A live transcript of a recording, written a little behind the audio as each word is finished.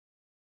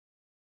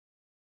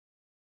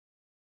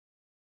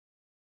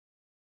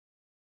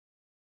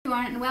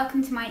everyone and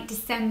welcome to my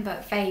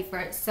December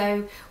favourites.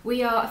 So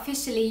we are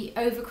officially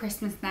over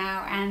Christmas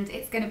now and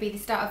it's going to be the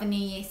start of a new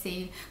year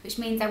soon, which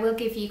means I will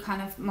give you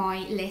kind of my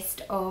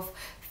list of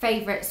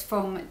favourites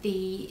from the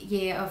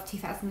year of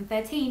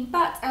 2013,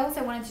 but I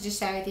also wanted to just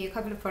share with you a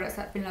couple of products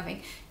that I've been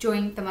loving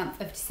during the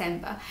month of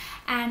December.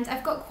 And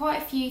I've got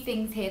quite a few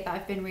things here that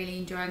I've been really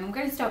enjoying. I'm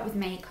going to start with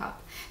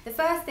makeup. The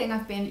first thing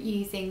I've been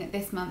using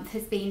this month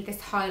has been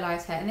this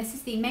highlighter, and this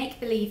is the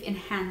Makebelieve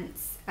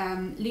Enhance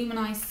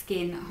Luminized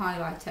Skin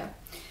Highlighter,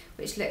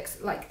 which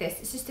looks like this.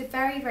 It's just a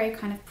very, very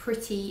kind of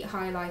pretty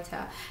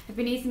highlighter. I've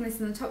been using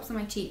this on the tops of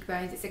my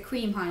cheekbones. It's a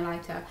cream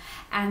highlighter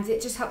and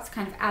it just helps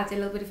kind of add a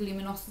little bit of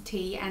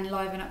luminosity and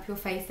liven up your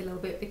face a little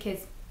bit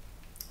because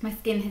my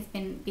skin has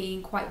been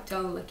being quite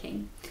dull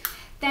looking.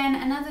 Then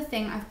another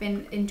thing I've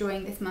been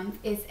enjoying this month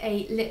is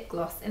a lip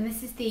gloss, and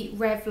this is the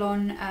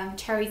Revlon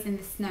Cherries in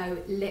the Snow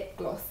lip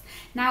gloss.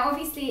 Now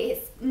obviously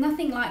it's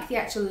nothing like the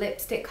actual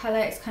lipstick colour,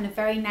 it's kind of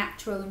very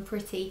natural and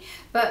pretty,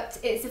 but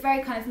it's a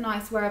very kind of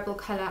nice wearable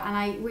colour, and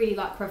I really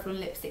like Revlon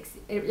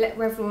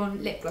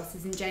Revlon lip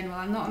glosses in general.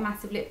 I'm not a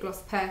massive lip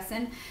gloss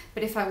person,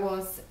 but if I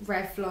was,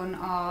 Revlon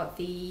are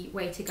the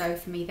way to go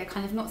for me. They're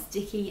kind of not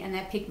sticky and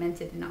they're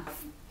pigmented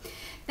enough.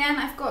 Then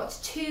I've got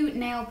two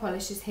nail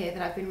polishes here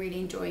that I've been really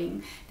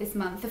enjoying this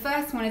month. The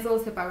first one is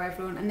also by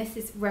Revlon, and this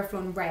is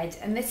Revlon Red,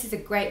 and this is a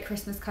great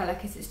Christmas colour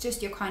because it's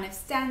just your kind of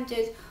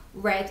standard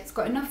red. It's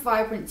got enough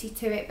vibrancy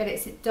to it, but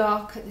it's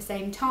dark at the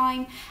same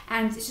time,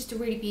 and it's just a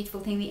really beautiful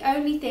thing. The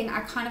only thing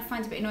I kind of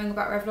find a bit annoying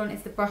about Revlon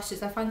is the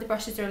brushes. I find the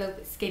brushes are a little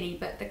bit skinny,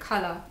 but the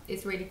colour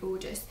is really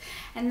gorgeous.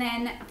 And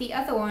then the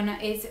other one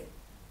is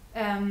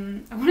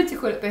I wanted to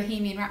call it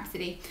Bohemian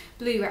Rhapsody,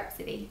 Blue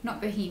Rhapsody,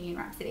 not Bohemian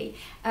Rhapsody,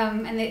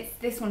 and it's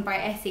this one by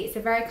Essie. It's a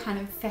very kind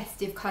of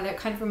festive colour. It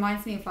kind of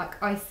reminds me of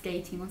like ice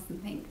skating or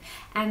something,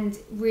 and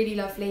really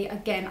lovely.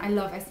 Again, I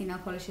love Essie nail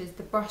polishes,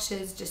 the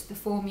brushes, just the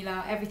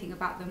formula, everything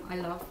about them I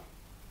love.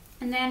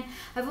 And then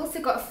I've also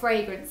got a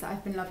fragrance that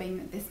I've been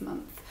loving this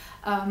month,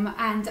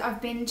 and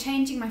I've been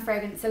changing my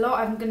fragrance a lot.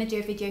 I'm going to do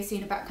a video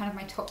soon about kind of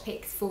my top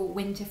picks for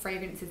winter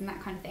fragrances and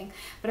that kind of thing,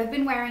 but I've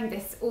been wearing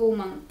this all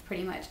month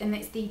pretty much, and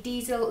it's the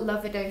Diesel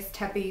Loverdose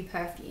Taboo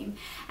perfume,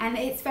 and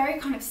it's very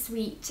kind of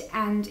sweet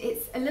and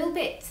it's a little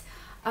bit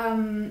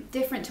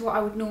different to what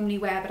I would normally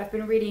wear, but I've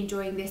been really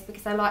enjoying this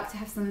because I like to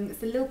have something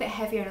that's a little bit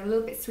heavier and a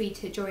little bit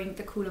sweeter during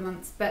the cooler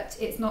months, but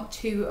it's not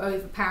too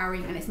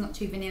overpowering and it's not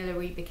too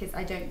vanilla-y because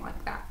I don't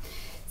like that.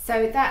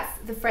 So that's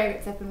the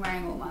fragrance I've been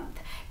wearing all month.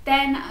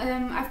 Then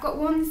I've got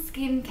one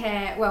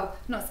skincare, well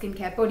not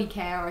skincare, body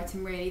care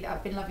item really that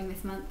I've been loving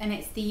this month, and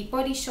it's the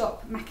Body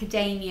Shop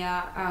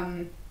Macadamia,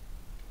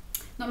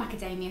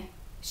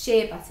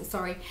 shea butter,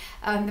 sorry,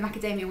 the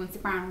macadamia one's the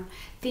brown one.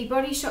 The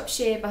Body Shop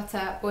shea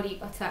butter, body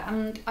butter,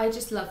 and I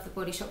just love the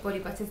Body Shop body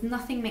butters.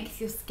 Nothing makes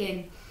your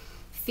skin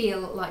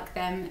feel like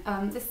them.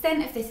 The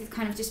scent of this is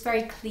kind of just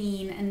very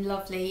clean and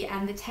lovely,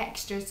 and the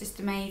texture is just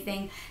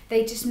amazing.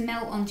 They just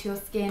melt onto your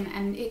skin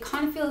and it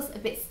kind of feels a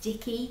bit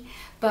sticky,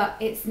 but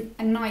it's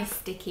a nice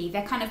sticky.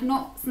 They're kind of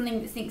not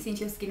something that sinks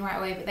into your skin right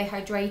away, but they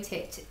hydrate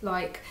it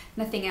like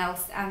nothing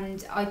else,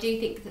 and I do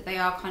think that they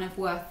are kind of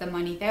worth the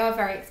money. They are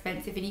very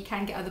expensive and you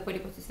can get other body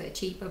butters that are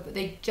cheaper, but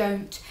they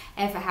don't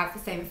ever have the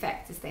same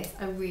effect as this.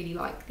 I really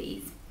like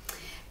these.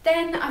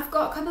 Then I've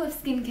got a couple of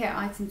skincare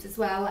items as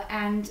well,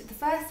 and the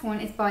first one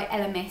is by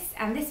Elemis,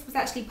 and this was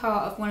actually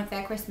part of one of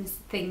their Christmas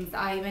things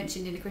that I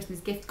mentioned in the Christmas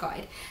gift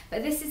guide,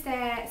 but this is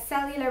their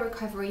Cellular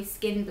Recovery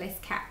Skin Bliss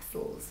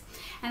capsules,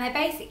 and they're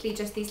basically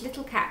just these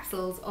little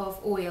capsules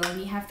of oil, and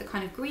you have the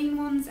kind of green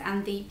ones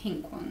and the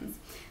pink ones.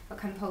 I'll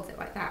kind of hold it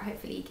like that,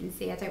 hopefully you can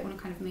see. I don't want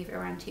to kind of move it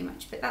around too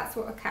much, but that's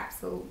what a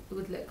capsule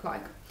would look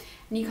like.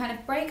 And you kind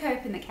of break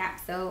open the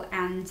capsule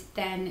and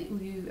then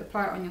you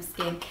apply it on your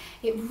skin.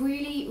 It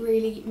really,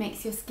 really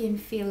makes your skin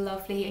feel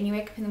lovely, and you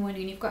wake up in the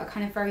morning and you've got a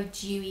kind of very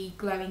dewy,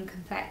 glowing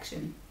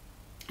complexion.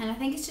 And I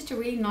think it's just a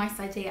really nice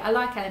idea. I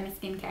like Elemis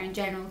skincare in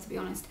general, to be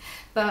honest,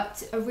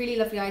 but a really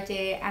lovely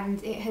idea,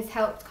 and it has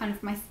helped kind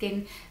of my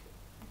skin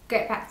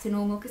get back to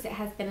normal because it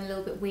has been a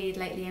little bit weird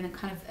lately and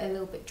kind of a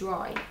little bit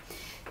dry.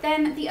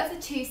 Then the other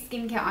two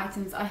skincare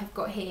items I have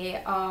got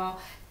here are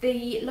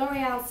the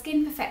Loreal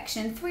Skin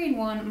Perfection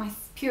 3-in-1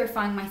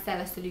 Purifying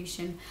Micellar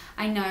Solution.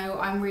 I know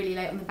I'm really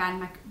late on the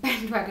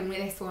bandwagon with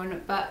this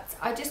one, but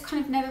I just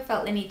kind of never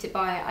felt the need to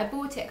buy it. I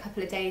bought it a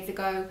couple of days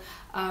ago,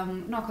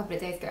 not a couple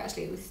of days ago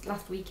actually, it was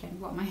last weekend,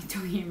 what am I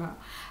talking about?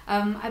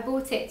 I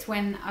bought it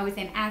when I was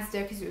in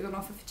Asda because it was on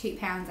offer for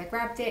 £2. I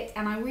grabbed it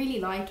and I really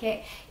like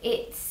it.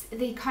 It's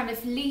the kind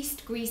of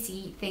least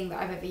greasy thing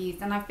that I've ever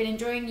used, and I've been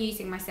enjoying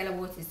using micellar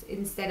waters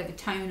instead of a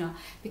toner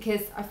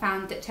because I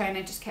found that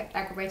toner just kept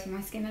aggravating my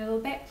skin a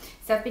little bit.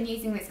 So I've been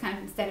using this kind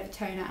of instead of a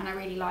toner, and I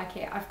really like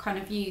it. I've kind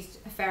of used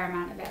a fair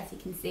amount of it, as you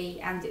can see,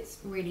 and it's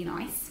really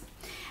nice.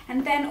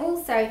 And then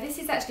also, this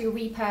is actually a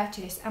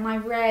repurchase, and I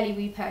rarely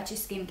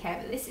repurchase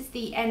skincare, but this is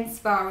the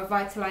Bspa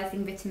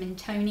Revitalising Vitamin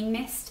Toning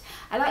Mist.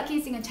 I like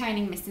using a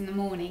toning mist in the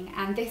morning,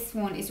 and this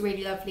one is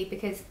really lovely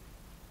because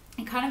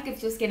It kind of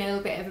gives your skin a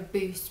little bit of a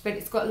boost, but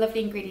it's got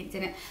lovely ingredients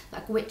in it,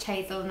 like witch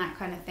hazel and that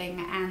kind of thing.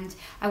 And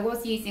I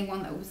was using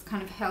one that was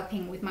kind of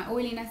helping with my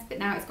oiliness, but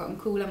now it's gotten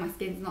cooler, my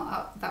skin's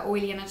not that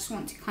oily, and I just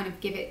want to kind of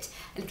give it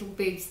a little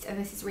boost. And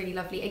this is really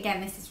lovely.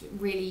 Again, this is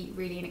really,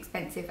 really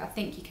inexpensive. I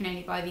think you can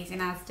only buy these in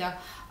Asda,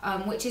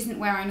 which isn't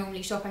where I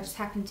normally shop. I just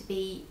happened to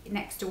be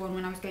next to one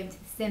when I was going to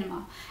the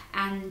cinema,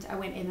 and I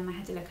went in and I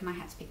had to look and I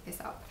had to pick this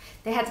up.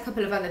 They had a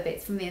couple of other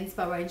bits from the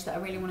Bspa range that I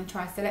really want to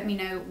try, so let me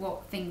know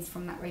what things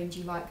from that range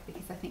you like,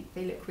 because I think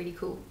they look really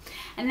cool.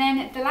 And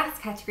then the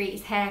last category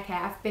is hair care.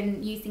 I've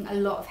been using a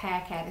lot of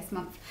hair care this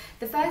month.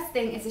 The first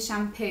thing is a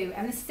shampoo,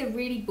 and this is a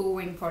really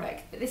boring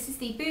product, but this is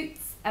the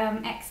Boots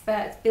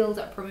Expert Build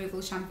Up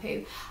Removal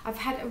Shampoo. I've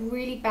had a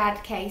really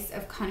bad case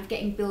of kind of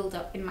getting build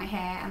up in my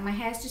hair, and my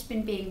hair's just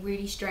been being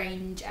really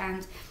strange,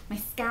 and my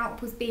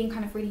scalp was being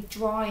kind of really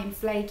dry and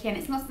flaky, and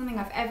it's not something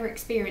I've ever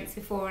experienced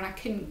before, and I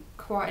couldn't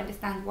quite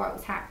understand why it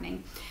was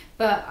happening.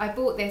 But I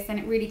bought this, and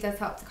it really does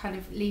help to kind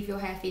of leave your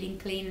hair feeling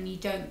clean, and you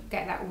don't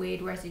get that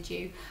weird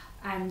residue.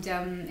 And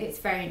it's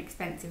very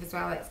inexpensive as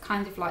well. It's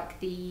kind of like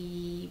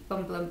the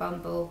Bumble and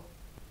Bumble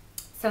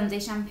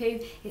Sunday shampoo.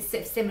 It's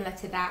sort of similar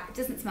to that. It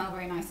doesn't smell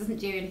very nice, doesn't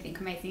do anything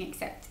amazing,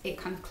 except it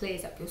kind of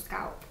clears up your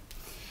scalp.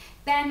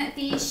 Then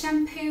the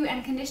shampoo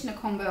and conditioner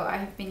combo I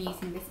have been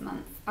using this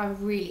month, I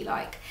really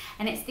like,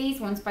 and it's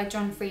these ones by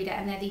Frieda,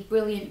 and they're the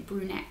Brilliant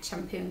Brunette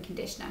shampoo and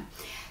conditioner.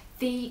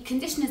 The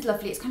conditioner is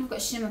lovely. It's kind of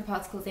got shimmer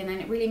particles in, and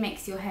it really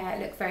makes your hair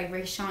look very,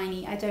 very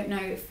shiny. I don't know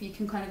if you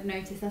can kind of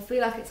notice. I feel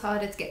like it's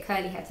harder to get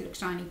curly hair to look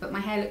shiny, but my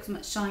hair looks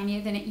much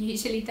shinier than it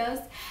usually does.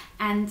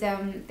 And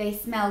they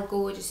smell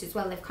gorgeous as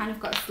well. They've kind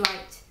of got a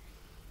slight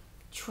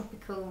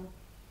tropical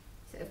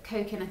sort of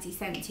coconutty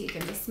scent to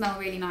them. They smell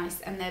really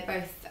nice, and they're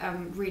both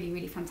really,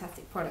 really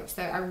fantastic products.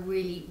 So I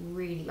really,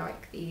 really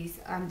like these,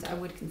 and I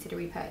would consider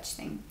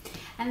repurchasing.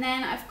 And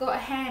then I've got a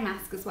hair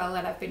mask as well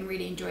that I've been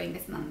really enjoying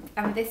this month,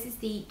 and this is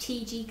the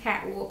Tigi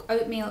Catwalk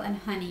Oatmeal and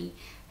Honey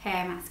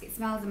hair mask. It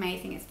smells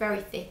amazing. It's very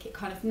thick. It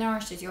kind of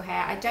nourishes your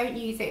hair. I don't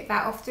use it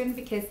that often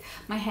because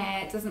my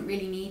hair doesn't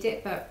really need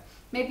it, but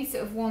maybe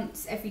sort of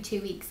once every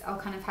 2 weeks I'll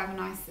kind of have a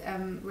nice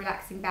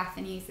relaxing bath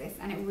and use this,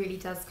 and it really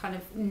does kind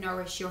of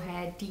nourish your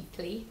hair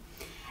deeply.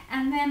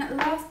 And then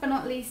last but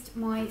not least,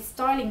 my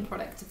styling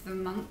product of the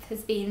month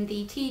has been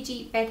the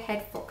Tigi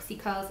Bedhead Foxy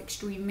Curls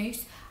Extreme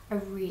Mousse. I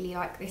really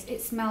like this.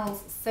 It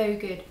smells so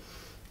good.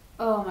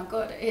 Oh my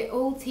god,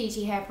 all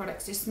Tigi hair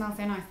products just smell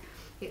so nice.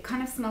 It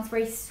kind of smells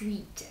very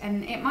sweet,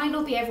 and it might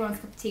not be everyone's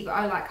cup of tea, but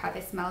I like how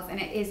this smells,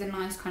 and it is a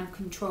nice kind of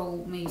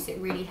control mousse. It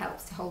really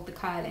helps to hold the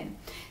curl in.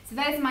 So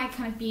those are my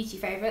kind of beauty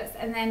favourites,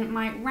 and then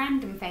my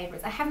random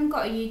favourites. I haven't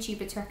got a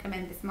YouTuber to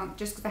recommend this month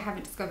just because I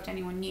haven't discovered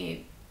anyone new.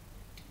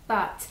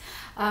 But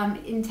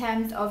in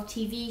terms of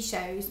TV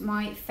shows,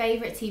 my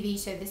favourite TV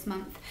show this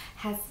month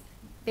has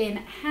been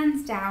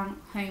hands down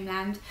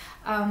Homeland.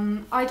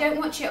 I don't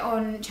watch it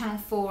on Channel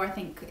 4, I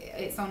think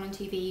it's on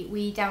TV.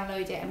 We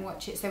download it and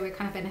watch it, so we're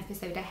kind of an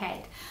episode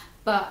ahead.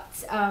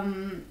 But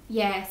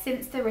yeah,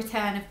 since the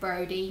return of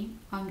Brody,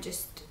 I'm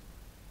just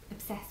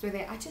obsessed with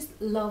it. I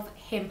just love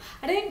him.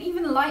 I don't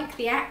even like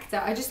the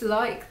actor, I just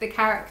like the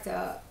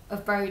character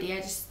of Brody.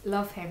 I just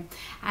love him.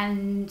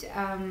 And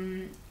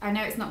I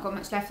know it's not got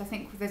much left. I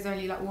think there's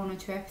only like 1 or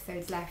 2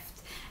 episodes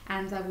left,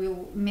 and I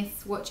will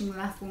miss watching the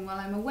last one while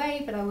I'm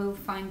away, but I will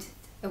find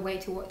a way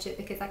to watch it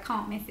because I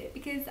can't miss it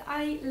because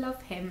I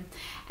love him.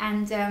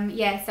 And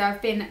yeah, so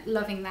I've been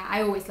loving that.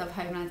 I always love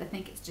Homeland. I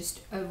think it's just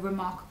a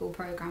remarkable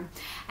program.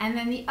 And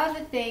then the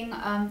other thing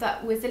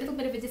that was a little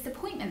bit of a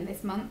disappointment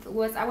this month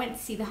was I went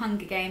to see The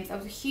Hunger Games. I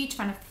was a huge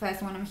fan of the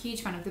first one. I'm a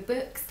huge fan of the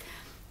books,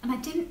 and I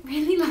didn't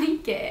really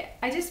like it.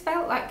 I just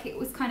felt like it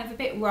was kind of a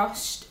bit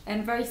rushed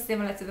and very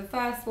similar to the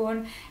first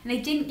one, and they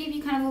didn't give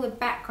you kind of all the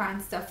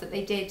background stuff that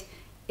they did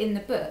in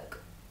the book.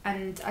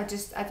 And I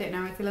don't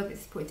know, I feel a little bit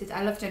disappointed.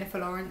 I love Jennifer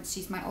Lawrence,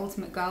 she's my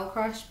ultimate girl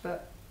crush,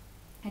 but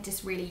I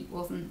just really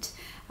wasn't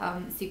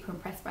super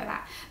impressed by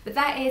that. But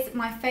that is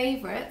my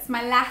favourites,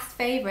 my last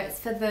favourites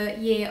for the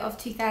year of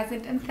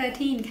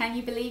 2013. Can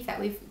you believe that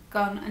we've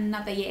gone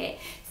another year?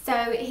 So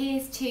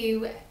here's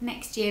to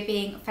next year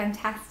being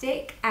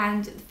fantastic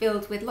and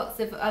filled with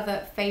lots of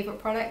other favourite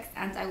products,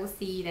 and I will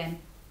see you then.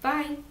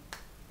 Bye!